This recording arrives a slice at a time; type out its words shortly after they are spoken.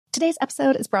Today's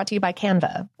episode is brought to you by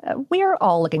Canva. We're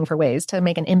all looking for ways to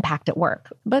make an impact at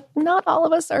work, but not all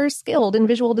of us are skilled in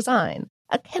visual design.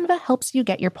 Canva helps you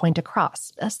get your point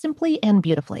across, simply and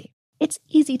beautifully. It's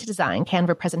easy to design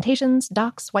Canva presentations,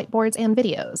 docs, whiteboards, and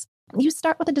videos. You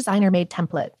start with a designer-made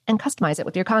template and customize it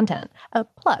with your content.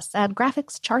 Plus, add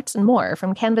graphics, charts, and more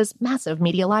from Canva's massive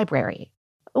media library.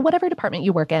 Whatever department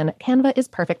you work in, Canva is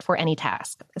perfect for any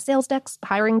task. Sales decks,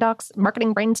 hiring docs,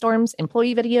 marketing brainstorms,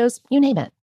 employee videos, you name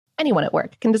it. Anyone at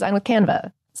work can design with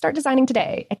Canva. Start designing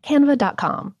today at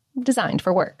canva.com. Designed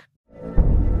for work.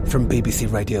 From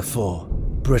BBC Radio 4,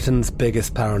 Britain's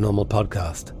biggest paranormal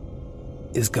podcast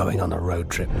is going on a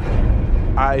road trip.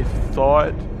 I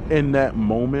thought in that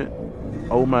moment,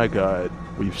 oh my God,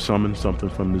 we've summoned something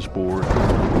from this board.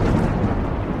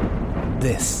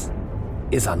 This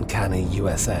is Uncanny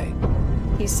USA.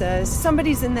 He says,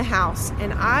 somebody's in the house,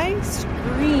 and I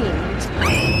screamed.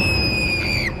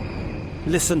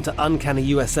 Listen to Uncanny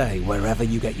USA wherever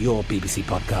you get your BBC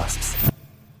podcasts,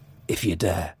 if you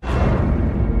dare.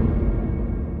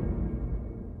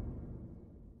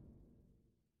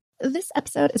 This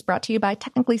episode is brought to you by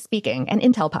Technically Speaking, an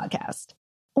Intel podcast.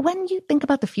 When you think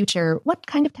about the future, what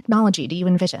kind of technology do you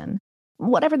envision?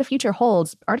 Whatever the future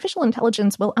holds, artificial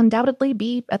intelligence will undoubtedly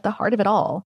be at the heart of it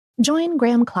all. Join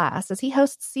Graham Class as he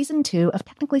hosts Season 2 of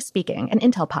Technically Speaking, an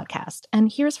Intel podcast, and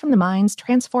hears from the minds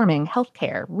transforming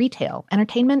healthcare, retail,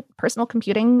 entertainment, personal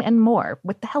computing, and more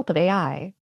with the help of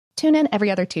AI. Tune in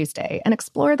every other Tuesday and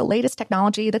explore the latest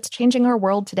technology that's changing our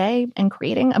world today and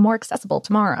creating a more accessible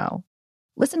tomorrow.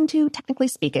 Listen to Technically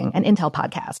Speaking, an Intel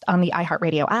podcast on the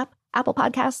iHeartRadio app, Apple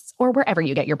Podcasts, or wherever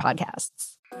you get your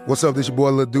podcasts. What's up, this your boy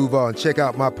Lil Duval, and check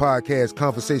out my podcast,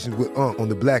 Conversations with Unc, on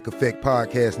the Black Effect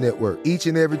Podcast Network. Each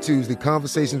and every Tuesday,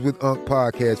 Conversations with Unc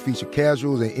podcast feature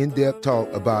casuals and in-depth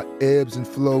talk about ebbs and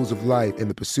flows of life and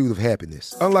the pursuit of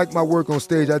happiness. Unlike my work on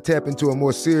stage, I tap into a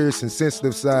more serious and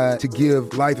sensitive side to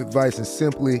give life advice and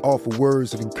simply offer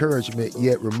words of encouragement,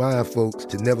 yet remind folks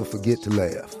to never forget to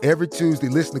laugh. Every Tuesday,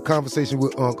 listen to Conversations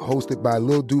with Unc, hosted by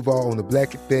Lil Duval on the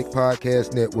Black Effect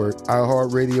Podcast Network,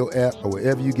 iHeartRadio app, or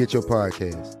wherever you get your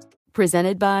podcasts.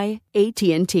 Presented by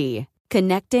AT&T.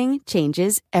 Connecting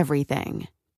changes everything.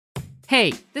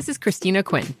 Hey, this is Christina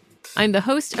Quinn. I'm the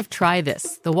host of Try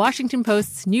This, the Washington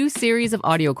Post's new series of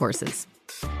audio courses.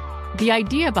 The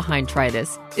idea behind Try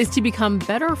This is to become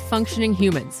better functioning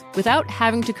humans without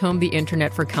having to comb the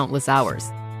internet for countless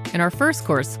hours. In our first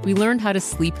course, we learned how to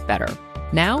sleep better.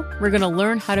 Now, we're going to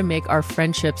learn how to make our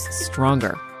friendships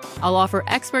stronger. I'll offer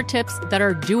expert tips that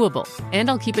are doable, and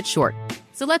I'll keep it short.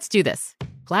 So let's do this.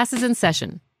 Class is in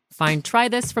session. Find Try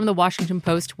This from the Washington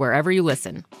Post wherever you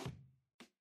listen.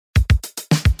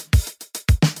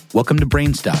 Welcome to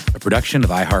Brain Stuff, a production of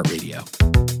iHeartRadio.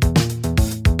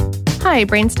 Hi,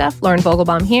 Brain Stuff. Lauren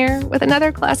Vogelbaum here with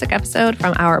another classic episode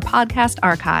from our podcast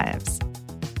archives.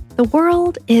 The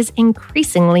world is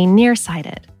increasingly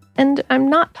nearsighted, and I'm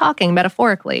not talking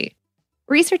metaphorically.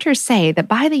 Researchers say that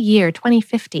by the year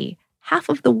 2050, half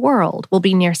of the world will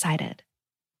be nearsighted.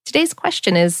 Today's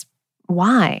question is,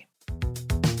 why?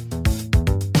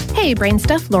 Hey, Brain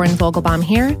Stuff, Lauren Vogelbaum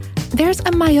here. There's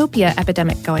a myopia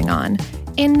epidemic going on.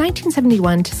 In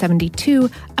 1971 to 72,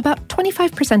 about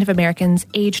 25% of Americans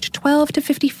aged 12 to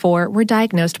 54 were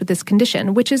diagnosed with this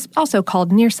condition, which is also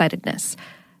called nearsightedness.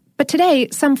 But today,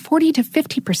 some 40 to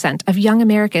 50% of young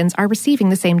Americans are receiving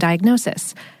the same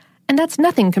diagnosis. And that's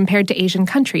nothing compared to Asian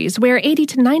countries, where 80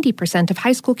 to 90% of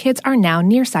high school kids are now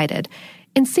nearsighted.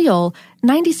 In Seoul,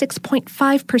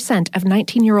 96.5% of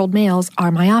 19-year-old males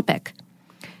are myopic.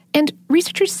 And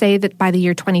researchers say that by the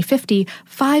year 2050,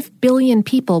 5 billion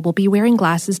people will be wearing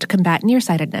glasses to combat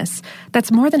nearsightedness.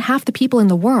 That's more than half the people in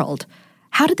the world.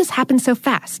 How did this happen so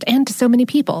fast and to so many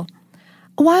people?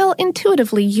 While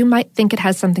intuitively you might think it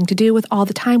has something to do with all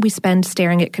the time we spend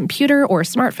staring at computer or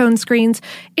smartphone screens,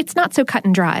 it's not so cut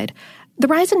and dried. The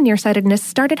rise in nearsightedness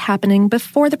started happening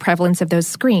before the prevalence of those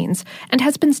screens and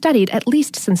has been studied at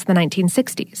least since the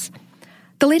 1960s.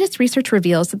 The latest research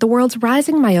reveals that the world's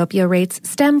rising myopia rates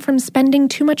stem from spending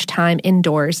too much time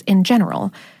indoors in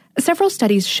general. Several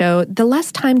studies show the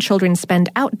less time children spend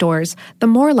outdoors, the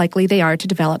more likely they are to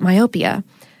develop myopia.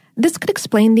 This could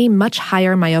explain the much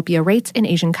higher myopia rates in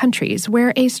Asian countries,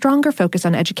 where a stronger focus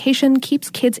on education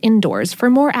keeps kids indoors for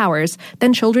more hours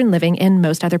than children living in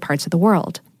most other parts of the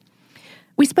world.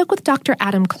 We spoke with Dr.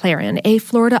 Adam Claren, a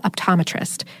Florida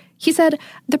optometrist. He said,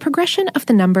 the progression of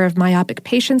the number of myopic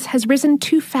patients has risen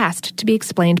too fast to be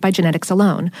explained by genetics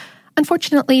alone.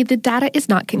 Unfortunately, the data is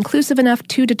not conclusive enough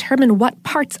to determine what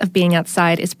parts of being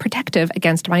outside is protective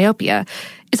against myopia.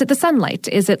 Is it the sunlight?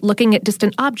 Is it looking at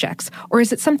distant objects? Or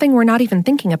is it something we're not even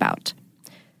thinking about?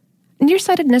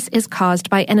 Nearsightedness is caused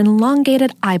by an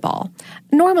elongated eyeball.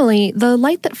 Normally, the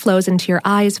light that flows into your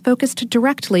eye is focused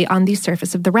directly on the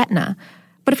surface of the retina.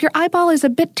 But if your eyeball is a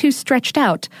bit too stretched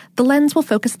out, the lens will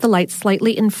focus the light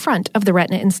slightly in front of the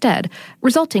retina instead,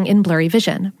 resulting in blurry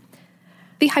vision.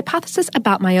 The hypothesis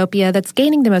about myopia that's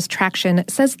gaining the most traction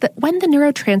says that when the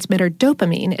neurotransmitter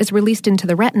dopamine is released into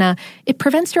the retina, it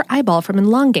prevents your eyeball from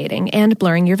elongating and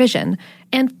blurring your vision,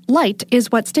 and light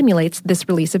is what stimulates this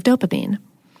release of dopamine.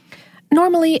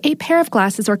 Normally, a pair of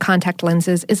glasses or contact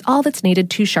lenses is all that's needed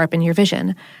to sharpen your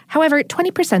vision. However,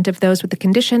 20% of those with the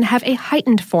condition have a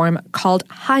heightened form called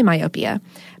high myopia.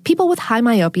 People with high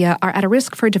myopia are at a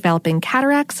risk for developing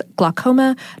cataracts,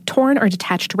 glaucoma, torn or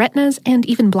detached retinas, and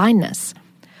even blindness.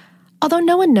 Although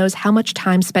no one knows how much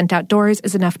time spent outdoors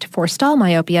is enough to forestall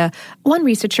myopia, one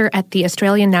researcher at the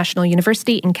Australian National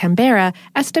University in Canberra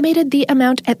estimated the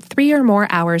amount at 3 or more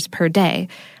hours per day.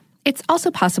 It's also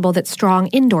possible that strong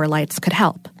indoor lights could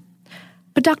help.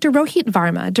 But Dr. Rohit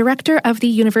Varma, director of the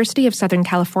University of Southern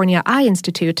California Eye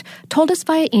Institute, told us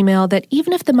via email that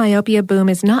even if the myopia boom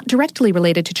is not directly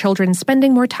related to children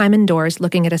spending more time indoors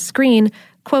looking at a screen,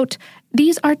 quote,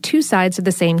 "These are two sides of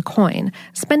the same coin.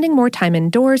 Spending more time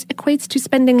indoors equates to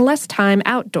spending less time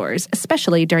outdoors,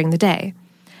 especially during the day."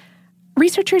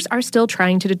 Researchers are still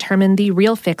trying to determine the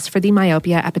real fix for the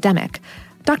myopia epidemic.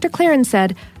 Dr. Claren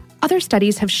said, "Other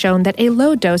studies have shown that a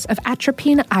low dose of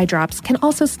atropine eye drops can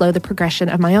also slow the progression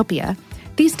of myopia.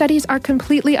 These studies are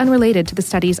completely unrelated to the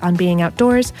studies on being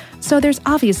outdoors, so there's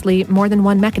obviously more than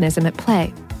one mechanism at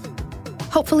play."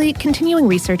 Hopefully, continuing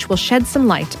research will shed some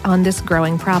light on this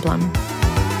growing problem.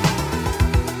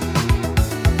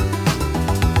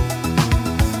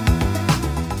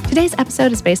 Today's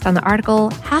episode is based on the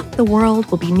article Half the World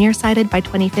Will Be Nearsighted by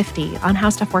 2050 on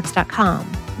HowStuffWorks.com,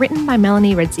 written by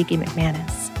Melanie Radzicki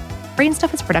McManus.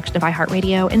 Brainstuff is a production of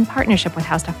iHeartRadio in partnership with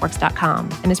HowStuffWorks.com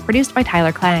and is produced by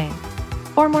Tyler Klang.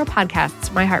 For more podcasts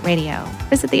from iHeartRadio,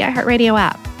 visit the iHeartRadio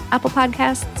app, Apple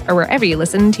Podcasts, or wherever you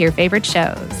listen to your favorite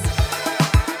shows.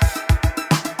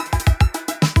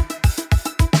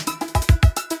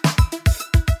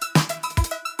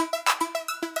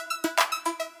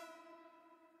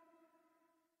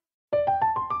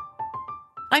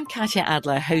 I'm Katya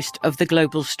Adler, host of The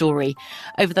Global Story.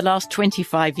 Over the last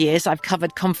 25 years, I've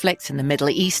covered conflicts in the Middle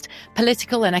East,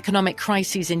 political and economic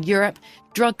crises in Europe,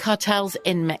 drug cartels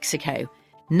in Mexico.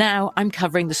 Now I'm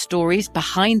covering the stories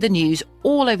behind the news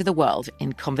all over the world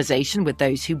in conversation with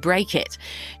those who break it.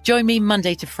 Join me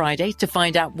Monday to Friday to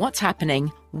find out what's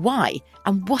happening, why,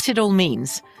 and what it all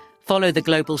means. Follow The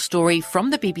Global Story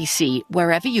from the BBC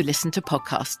wherever you listen to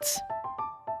podcasts.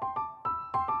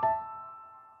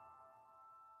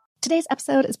 Today's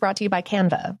episode is brought to you by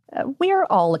Canva. We're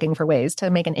all looking for ways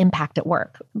to make an impact at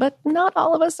work, but not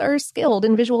all of us are skilled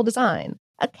in visual design.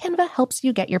 Canva helps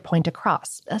you get your point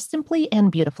across, simply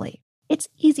and beautifully. It's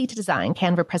easy to design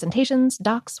Canva presentations,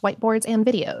 docs, whiteboards, and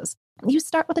videos. You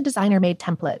start with a designer-made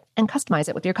template and customize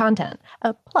it with your content.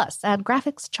 Plus, add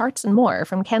graphics, charts, and more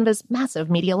from Canva's massive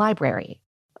media library.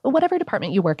 Whatever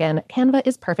department you work in, Canva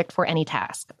is perfect for any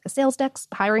task. Sales decks,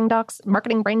 hiring docs,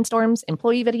 marketing brainstorms,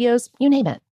 employee videos, you name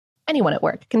it. Anyone at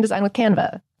work can design with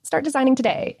Canva. Start designing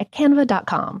today at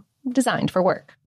canva.com. Designed for work.